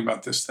talking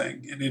about this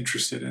thing and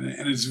interested in it,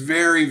 and it's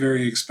very,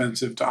 very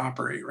expensive to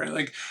operate, right?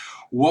 Like,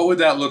 what would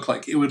that look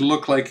like? It would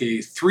look like a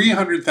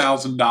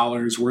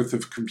 $300,000 worth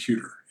of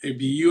computer. It'd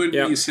be you and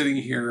me sitting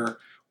here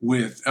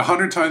with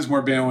 100 times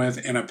more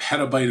bandwidth and a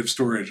petabyte of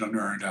storage under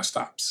our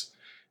desktops.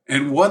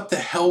 And what the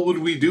hell would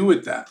we do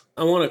with that?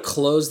 I want to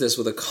close this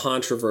with a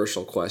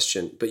controversial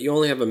question, but you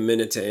only have a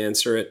minute to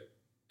answer it,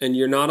 and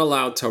you're not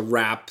allowed to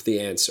wrap the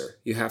answer.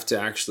 You have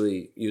to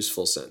actually use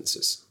full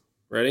sentences.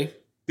 Ready?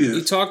 Yeah.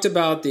 You talked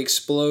about the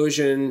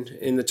explosion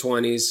in the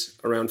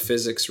 1920s around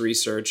physics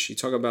research. You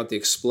talk about the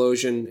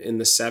explosion in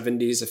the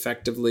 1970s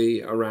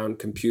effectively around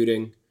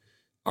computing.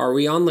 Are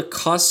we on the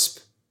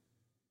cusp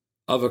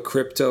of a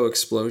crypto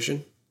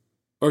explosion?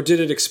 Or did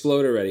it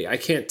explode already? I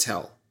can't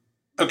tell.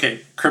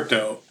 Okay,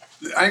 crypto.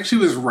 I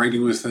actually was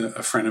writing with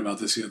a friend about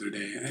this the other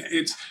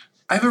day.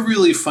 I have a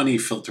really funny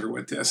filter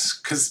with this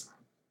because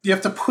you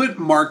have to put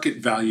market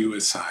value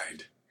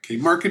aside. Okay,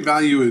 market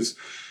value is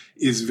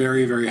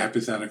very, very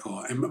hypothetical.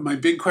 And my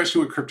big question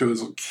with crypto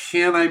is,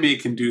 can I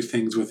make and do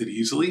things with it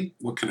easily?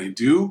 What can I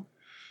do?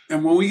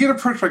 And when we get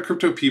approached by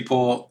crypto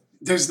people,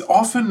 there's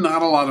often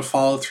not a lot of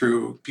follow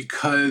through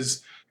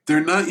because they're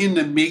not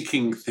into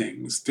making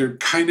things. They're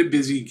kind of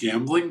busy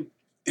gambling.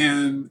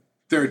 And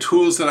there are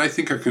tools that I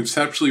think are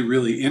conceptually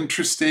really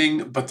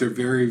interesting, but they're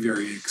very,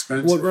 very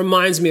expensive. What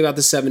reminds me about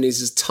the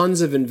 70s is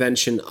tons of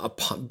invention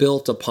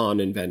built upon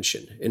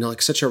invention in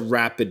like such a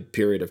rapid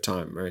period of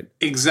time, right?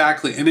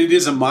 Exactly. And it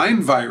is a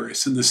mind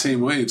virus in the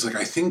same way. It's like,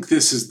 I think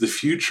this is the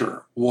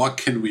future. What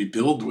can we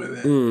build with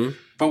it? Mm-hmm.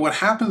 But what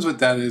happens with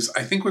that is,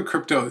 I think with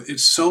crypto,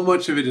 it's so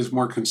much of it is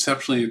more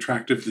conceptually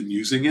attractive than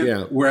using it.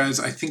 Yeah. Whereas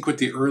I think with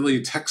the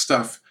early tech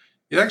stuff,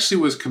 it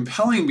actually was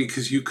compelling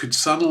because you could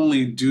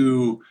suddenly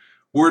do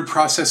word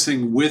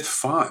processing with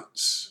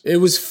fonts. It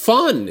was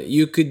fun.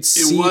 You could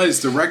see. It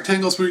was. The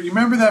rectangles were. You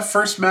remember that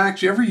first Mac?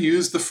 Did you ever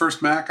use the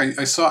first Mac?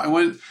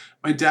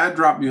 My dad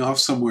dropped me off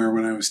somewhere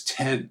when I was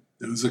 10.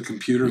 It was a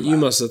computer lab. You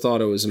must have thought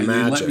it was magic.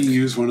 And they let me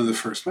use one of the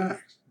first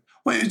Macs.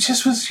 Well, it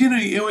just was,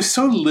 it was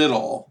so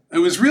little. It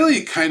was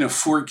really kind of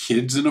for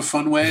kids in a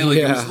fun way. Like,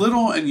 it was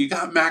little and you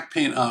got Mac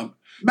Paint up.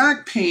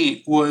 Mac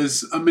Paint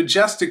was a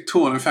majestic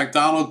tool. And in fact,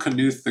 Donald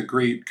Knuth, the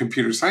great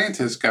computer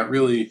scientist,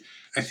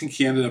 I think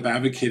he ended up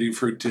advocating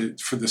for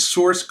the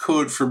source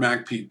code for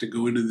Mac Paint to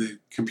go into the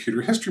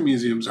Computer History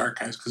Museum's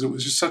archives because it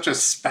was just such a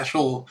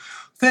special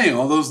thing.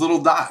 All those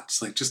little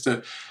dots,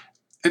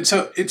 and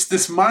so it's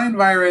this mind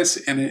virus,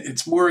 and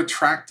it's more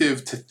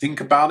attractive to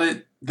think about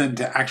it than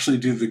to actually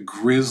do the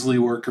grisly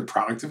work of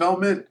product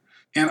development.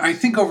 And I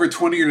think over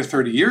 20 or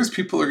 30 years,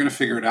 people are going to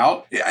figure it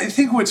out. I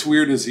think what's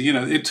weird is,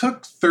 it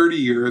took 30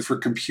 years for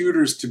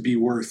computers to be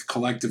worth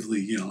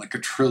collectively, like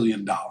 $1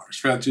 trillion,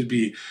 for that to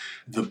be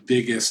the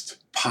biggest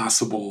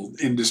possible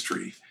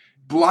industry.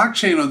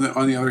 Blockchain,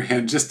 on the other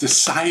hand, just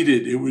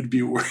decided it would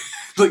be worth.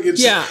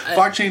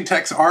 Blockchain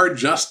techs are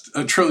just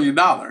 $1 trillion.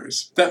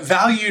 That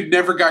value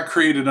never got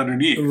created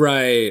underneath.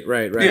 Right.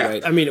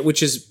 I mean,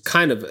 which is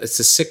it's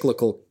a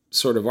cyclical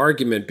sort of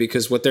argument,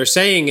 because what they're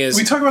saying is,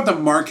 we talk about the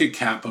market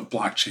cap of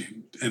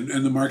blockchain and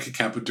the market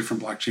cap of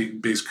different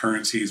blockchain-based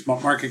currencies,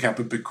 market cap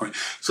of Bitcoin.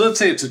 So let's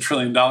say it's $1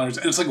 trillion, and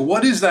it's like,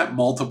 what is that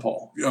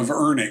multiple of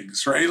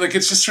earnings, right? Like,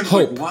 it's just sort of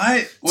hope. Like, what?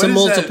 It's a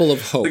multiple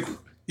of hope.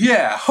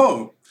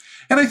 Hope.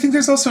 And I think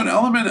there's also an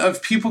element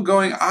of people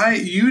going,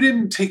 you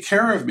didn't take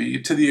care of me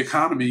to the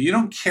economy. You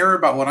don't care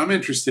about what I'm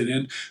interested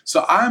in.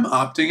 So I'm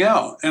opting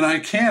out, and I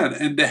can,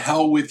 and to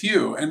hell with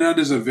you. And that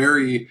is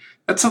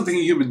that's something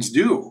humans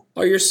do.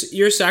 Oh,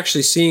 you're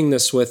actually seeing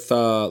this with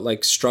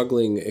like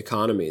struggling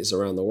economies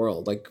around the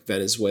world, like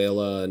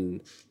Venezuela and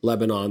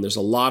Lebanon. There's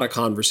a lot of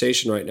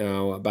conversation right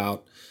now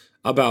about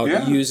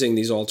using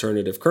these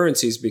alternative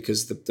currencies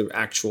because the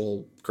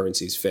actual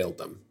currencies failed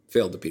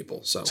the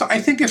people. So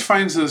I think it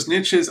finds those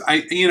niches.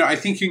 I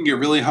think you can get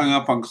really hung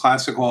up on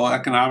classical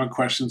economic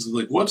questions of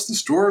like, what's the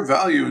store of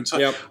value? And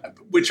so,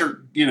 which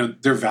are,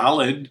 they're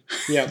valid.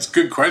 Yeah. It's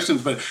good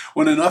questions. But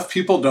when enough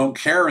people don't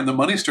care and the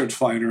money starts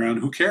flying around,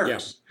 who cares? Yeah.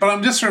 But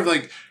I'm just sort of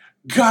like,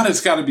 God,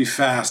 it's got to be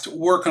fast.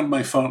 Work on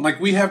my phone. Like,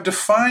 we have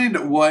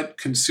defined what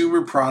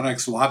consumer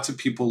products lots of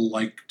people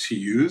like to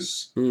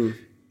use.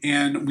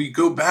 And we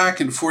go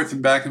back and forth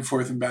and back and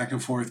forth and back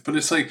and forth. But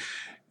it's like,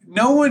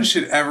 no one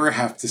should ever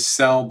have to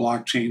sell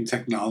blockchain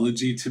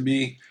technology to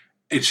me.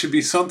 It should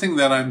be something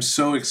that I'm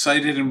so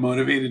excited and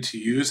motivated to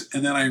use,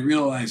 and then I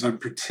realize I'm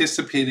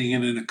participating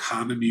in an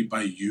economy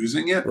by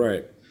using it.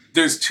 Right.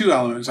 There's two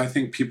elements. I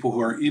think people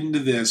who are into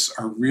this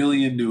are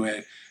really into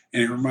it,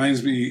 and it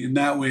reminds me, in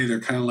that way, they're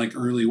kind of like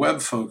early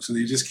web folks, and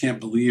they just can't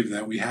believe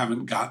that we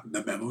haven't gotten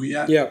the memo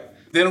yet. Yeah.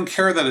 They don't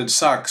care that it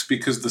sucks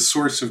because the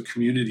source of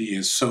community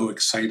is so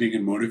exciting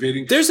and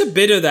motivating. There's a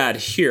bit of that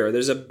here.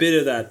 There's a bit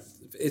of that.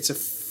 It's a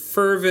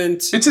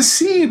fervent. It's a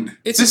scene.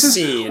 It's a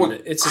scene. What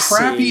it's a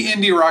crappy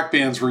scene. Indie rock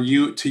bands were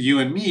to you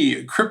and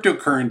me,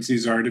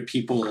 cryptocurrencies are to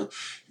people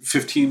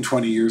 15,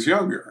 20 years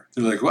younger.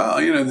 They're like, well,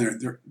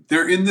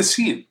 they're in the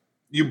scene.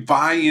 You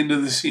buy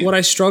into the scene. What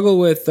I struggle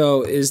with,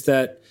 though, is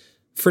that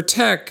for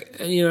tech,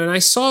 and I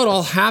saw it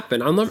all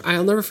happen.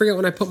 I'll never forget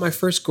when I put my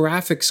first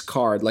graphics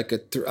card, like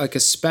a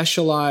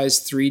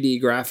specialized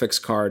 3D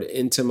graphics card,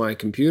 into my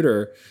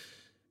computer.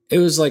 It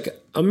was like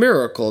a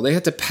miracle. They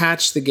had to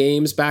patch the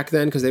games back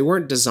then because they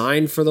weren't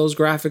designed for those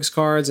graphics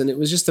cards, and it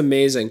was just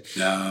amazing.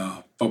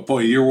 No, but boy,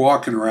 you're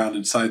walking around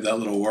inside that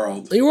little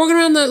world. You're walking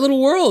around that little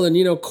world,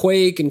 and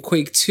Quake and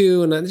Quake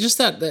 2, and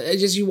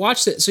you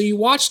watched it. So you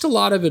watched a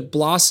lot of it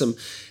blossom.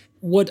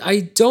 What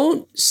I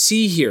don't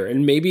see here,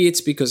 and maybe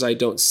it's because I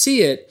don't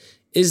see it,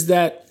 is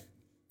that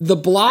the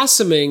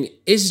blossoming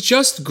is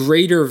just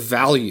greater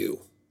value.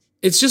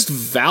 It's just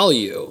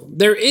value.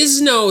 There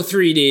is no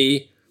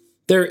 3D.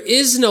 There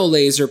is no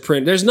laser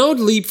print. There's no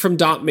leap from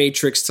dot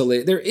matrix to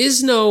laser. There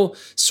is no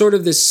sort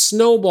of this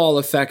snowball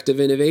effect of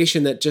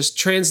innovation that just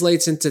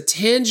translates into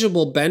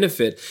tangible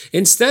benefit.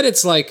 Instead,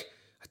 it's like,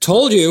 I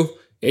told you,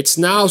 it's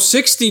now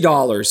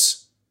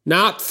 $60,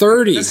 not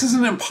 $30. This is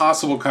an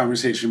impossible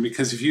conversation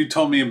because if you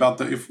told me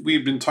if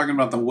we'd been talking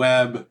about the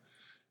web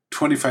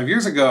 25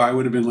 years ago, I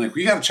would have been like,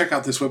 we got to check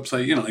out this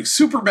website, like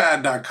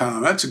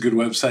superbad.com. That's a good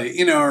website,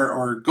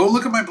 or go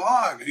look at my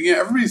blog.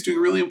 Everybody's doing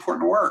really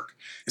important work.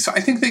 So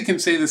I think they can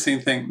say the same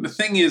thing. The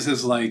thing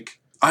is like,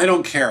 I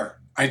don't care.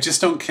 I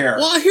just don't care.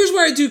 Well, here's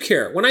where I do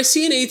care. When I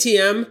see an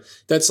ATM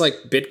that's like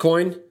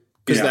Bitcoin,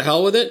 because the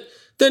hell with it,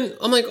 then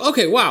I'm like,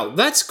 okay, wow,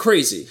 that's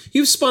crazy.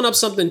 You've spun up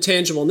something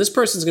tangible, and this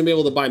person's going to be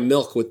able to buy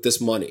milk with this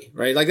money,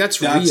 right? Like,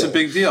 that's real. That's a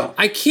big deal.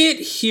 I can't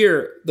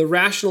hear the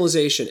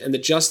rationalization and the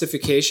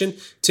justification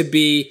to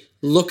be,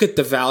 look at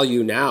the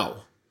value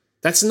now.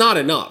 That's not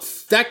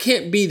enough. That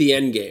can't be the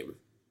end game.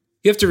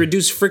 You have to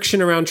reduce friction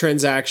around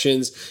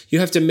transactions. You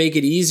have to make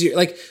it easier.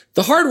 Like,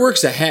 the hard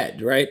work's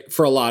ahead, right,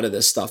 for a lot of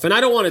this stuff. And I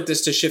don't want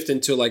this to shift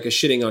into like a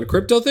shitting on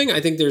crypto thing. I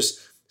think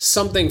there's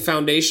something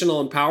foundational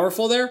and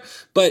powerful there.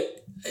 But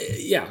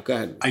yeah, go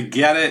ahead. I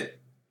get it.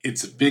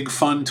 It's a big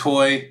fun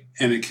toy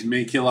and it can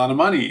make you a lot of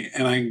money.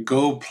 And I can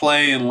go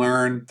play and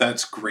learn.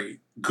 That's great.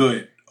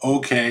 Good.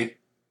 Okay.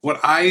 What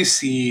I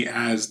see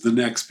as the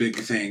next big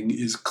thing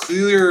is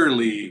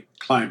clearly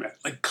climate.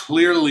 Like,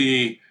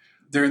 clearly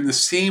they're in the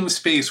same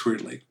space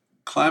weirdly.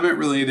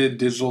 Climate-related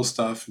digital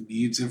stuff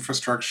needs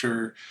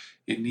infrastructure.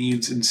 It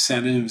needs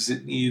incentives.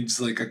 It needs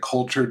like a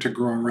culture to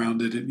grow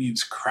around it. It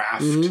needs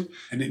craft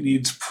and it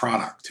needs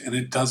product. And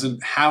it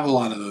doesn't have a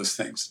lot of those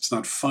things. It's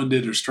not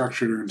funded or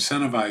structured or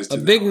incentivized. A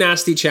big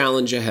nasty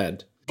challenge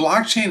ahead.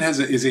 Blockchain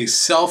is a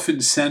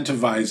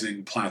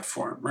self-incentivizing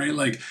platform, right?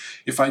 Like,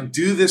 if I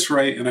do this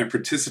right and I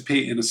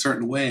participate in a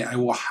certain way, I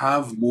will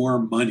have more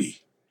money.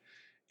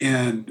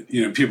 And,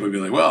 people would be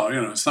like, well,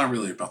 it's not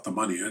really about the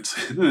money.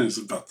 It's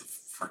about the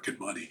freaking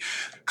money.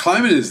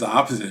 Climate is the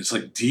opposite. It's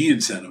like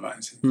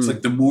de-incentivizing. It's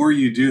like the more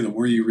you do, the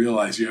more you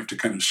realize you have to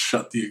kind of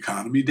shut the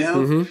economy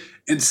down.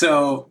 And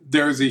so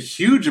there's a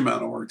huge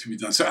amount of work to be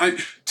done. So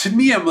to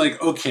me, I'm like,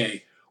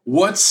 okay,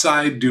 What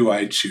side do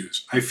I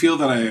choose? I feel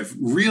that I have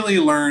really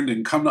learned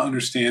and come to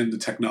understand the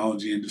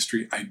technology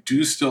industry. I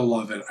do still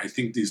love it. I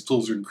think these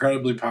tools are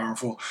incredibly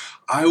powerful.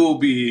 I will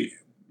be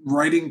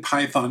writing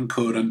Python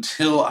code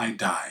until I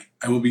die.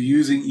 I will be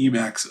using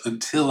Emacs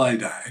until I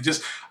die.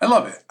 I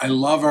love it. I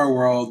love our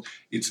world.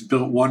 It's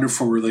built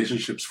wonderful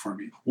relationships for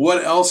me.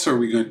 What else are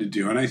we going to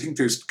do? And I think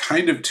there's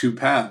kind of two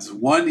paths.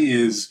 One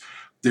is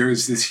there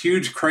is this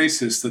huge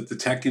crisis that the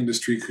tech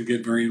industry could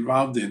get very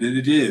involved in, and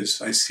it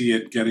is. I see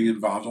it getting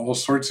involved. All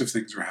sorts of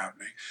things are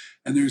happening.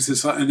 And there's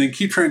this, and they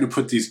keep trying to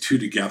put these two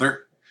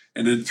together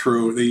and then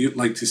they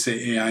like to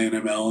say AI and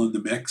ML in the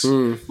mix.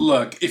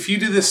 Look, if you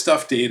do this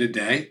stuff day to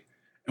day,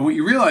 and what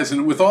you realize,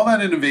 and with all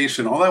that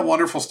innovation, all that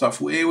wonderful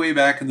stuff way, way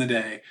back in the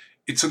day,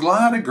 it's a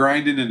lot of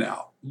grinding it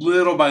out,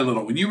 little by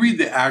little. When you read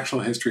the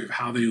actual history of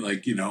how they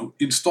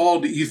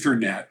installed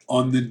Ethernet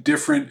on the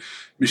different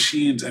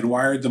machines and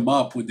wired them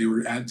up when they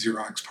were at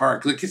Xerox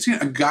PARC,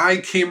 a guy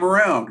came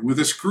around with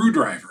a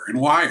screwdriver and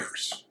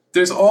wires.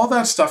 There's all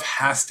that stuff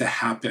has to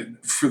happen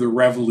for the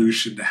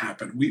revolution to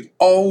happen. We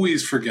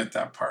always forget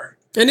that part.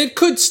 And it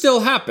could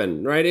still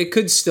happen, right? It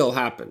could still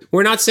happen.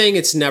 We're not saying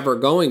it's never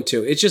going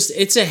to.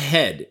 It's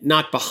ahead,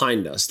 not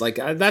behind us.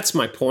 That's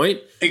my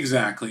point.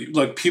 Exactly.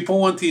 Look, people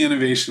want the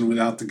innovation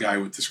without the guy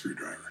with the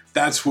screwdriver.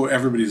 That's what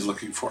everybody's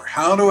looking for.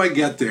 How do I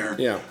get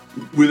there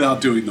without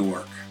doing the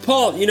work?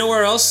 Paul, you know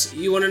where else?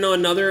 You want to know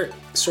another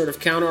sort of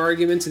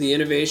counter-argument to the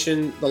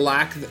innovation, the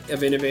lack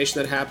of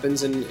innovation that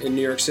happens in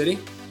New York City?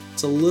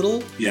 It's a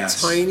little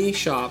tiny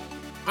shop.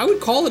 I would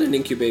call it an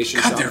incubation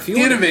shop. They're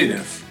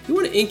innovative. If you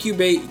want to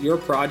incubate your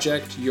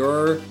project,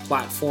 your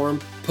platform,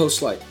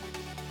 Postlight.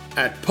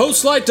 At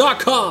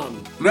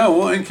postlight.com. No,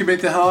 we'll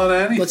incubate the hell out of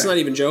anything. Let's not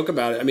even joke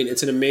about it. I mean,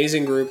 it's an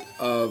amazing group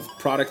of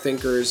product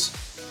thinkers,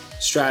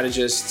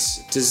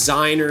 strategists,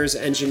 designers,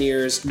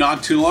 engineers.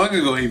 Not too long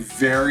ago, a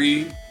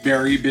very,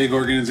 very big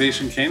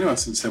organization came to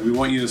us and said, we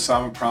want you to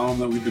solve a problem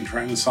that we've been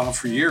trying to solve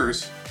for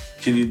years.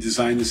 Can you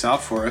design this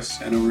out for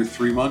us? And over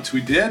 3 months,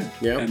 we did.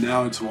 Yep. And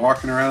now it's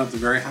walking around at the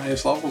very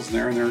highest levels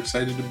there, and they're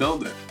excited to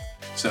build it.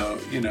 So,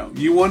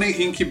 you want to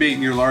incubate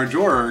in your large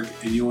org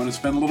and you want to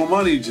spend a little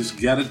money, just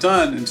get it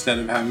done instead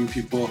of having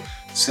people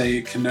say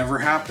it can never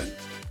happen.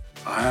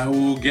 I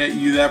will get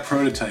you that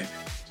prototype.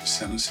 Just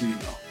send us an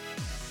email.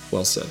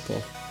 Well said,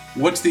 Paul.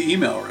 What's the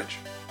email, Rich?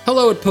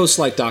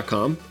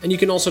 hello@postlight.com. And you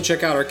can also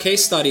check out our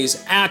case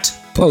studies at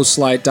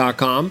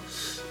postlight.com.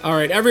 All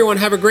right, everyone,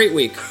 have a great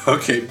week.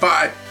 Okay,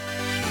 bye.